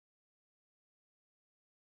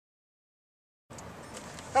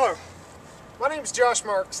Hello, my name is Josh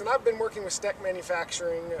Marks and I've been working with Steck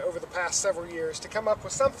manufacturing over the past several years to come up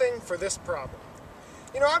with something for this problem.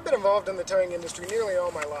 You know, I've been involved in the towing industry nearly all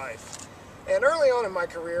my life, and early on in my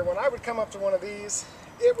career when I would come up to one of these,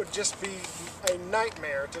 it would just be a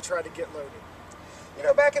nightmare to try to get loaded. You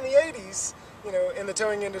know, back in the 80s, in the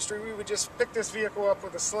towing industry, we would just pick this vehicle up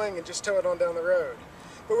with a sling and just tow it on down the road.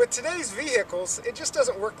 But with today's vehicles, it just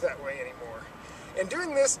doesn't work that way anymore. And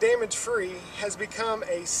doing this damage-free has become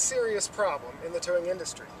a serious problem in the towing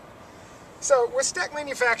industry. So with Steck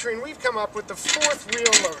manufacturing, we've come up with the fourth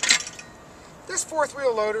wheel loader. This fourth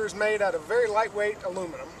wheel loader is made out of very lightweight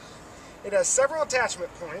aluminum. It has several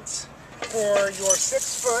attachment points for your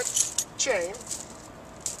 6-foot chain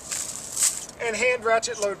and hand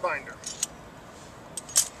ratchet load binder.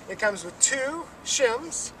 It comes with two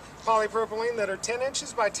shims, polypropylene, that are 10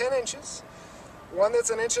 inches by 10 inches. One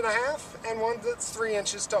that's 1.5 inches and one that's 3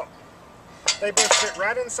 inches tall. They both fit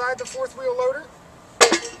right inside the fourth wheel loader.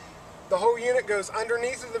 The whole unit goes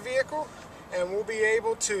underneath of the vehicle, and we'll be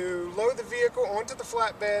able to load the vehicle onto the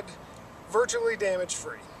flatbed virtually damage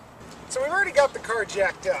free. So we've already got the car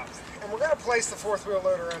jacked up, and we're going to place the fourth wheel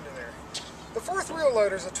loader under there. The fourth wheel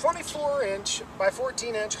loader is a 24-inch by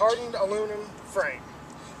 14-inch hardened aluminum frame.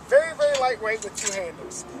 Very, very lightweight with two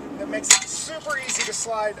handles. That makes it super easy to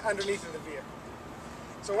slide underneath of the vehicle.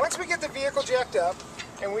 So once we get the vehicle jacked up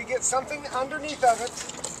and we get something underneath of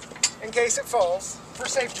it in case it falls for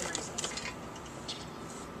safety reasons,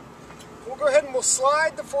 we'll go ahead and we'll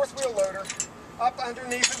slide the fourth wheel loader up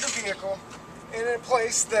underneath of the vehicle in a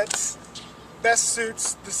place that best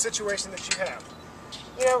suits the situation that you have.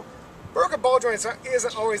 You know, broken ball joints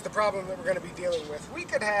isn't always the problem that we're going to be dealing with. We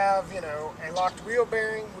could have, a locked wheel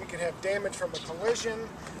bearing. We could have damage from a collision.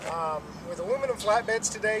 With aluminum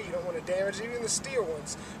flatbeds today, you don't want to damage even the steel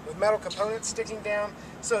ones with metal components sticking down.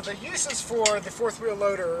 So the uses for the fourth wheel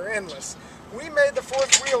loader are endless. We made the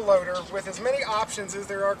fourth wheel loader with as many options as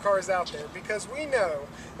there are cars out there because we know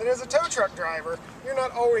that as a tow truck driver, you're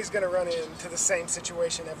not always going to run into the same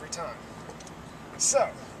situation every time. So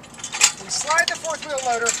we slide the fourth wheel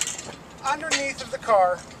loader underneath of the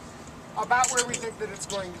car about where we think that it's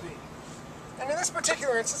going to be. And in this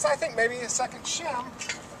particular instance, I think maybe a second shim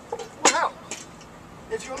will help.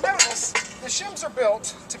 If you'll notice, the shims are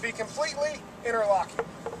built to be completely interlocking.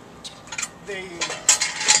 The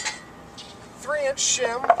 3-inch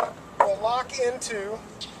shim will lock into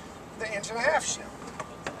the 1.5-inch shim.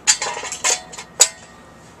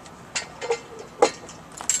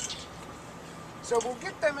 So we'll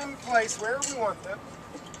get them in place wherever we want them.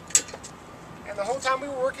 And the whole time we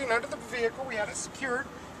were working under the vehicle, we had it secured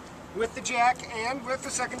with the jack and with the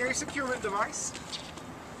secondary securement device.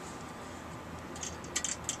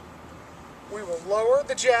 We will lower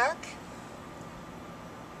the jack.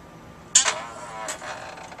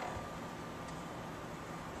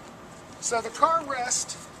 So the car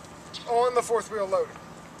rests on the fourth wheel loader.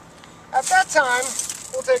 At that time,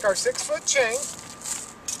 we'll take our 6-foot chain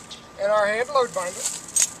and our hand load binder,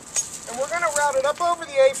 and we're going to route it up over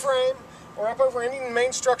the A-frame or up over any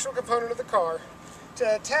main structural component of the car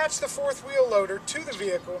to attach the fourth wheel loader to the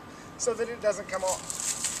vehicle so that it doesn't come off.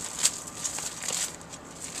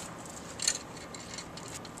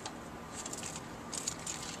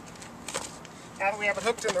 Now that we have it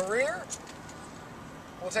hooked in the rear,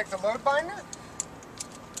 we'll take the load binder,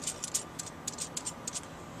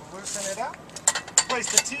 we'll loosen it up, place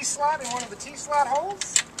the T-slot in one of the T-slot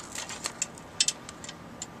holes,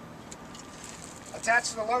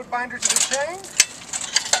 attach the load binder to the chain,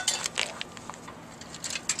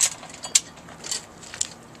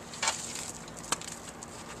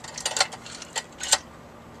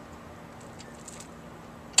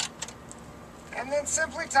 and then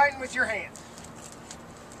simply tighten with your hand.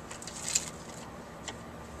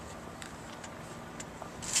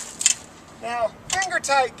 Now, finger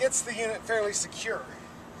tight gets the unit fairly secure.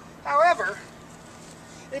 However,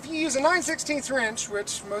 if you use a 9/16 wrench,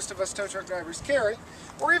 which most of us tow truck drivers carry,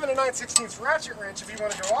 or even a 9/16 ratchet wrench if you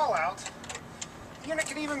want to go all out, the unit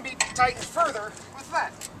can even be tightened further with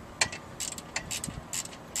that.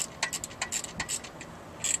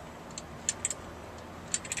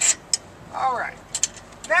 Alright,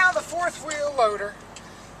 now the fourth wheel loader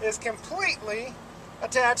is completely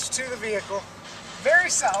attached to the vehicle, very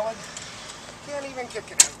solid, can't even kick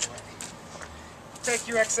it out of the way. Take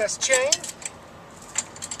your excess chain,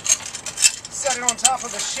 set it on top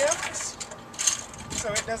of the shims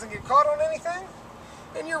so it doesn't get caught on anything,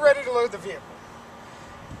 and you're ready to load the vehicle.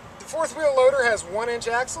 The fourth wheel loader has 1-inch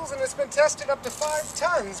axles and it's been tested up to 5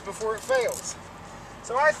 tons before it fails.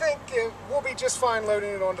 So I think we'll be just fine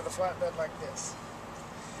loading it onto the flatbed like this.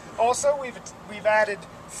 Also, we've added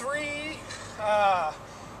 3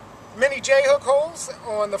 mini J-hook holes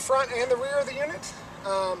on the front and the rear of the unit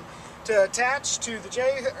to attach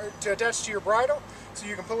to your bridle, so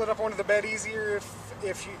you can pull it up onto the bed easier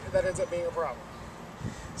if that ends up being a problem.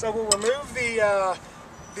 So we'll remove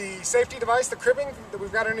the safety device, the cribbing that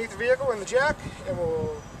we've got underneath the vehicle and the jack, and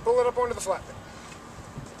we'll pull it up onto the flatbed.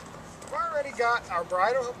 We've already got our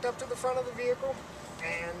bridle hooked up to the front of the vehicle,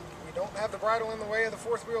 and we don't have the bridle in the way of the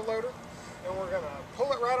fourth wheel loader, and we're going to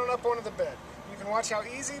pull it right on up onto the bed. You can watch how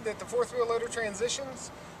easy that the fourth wheel loader transitions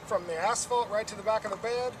from the asphalt right to the back of the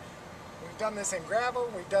bed. We've done this in gravel,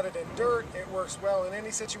 we've done it in dirt, it works well in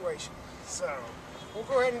any situation. So we'll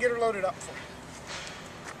go ahead and get her loaded up for you.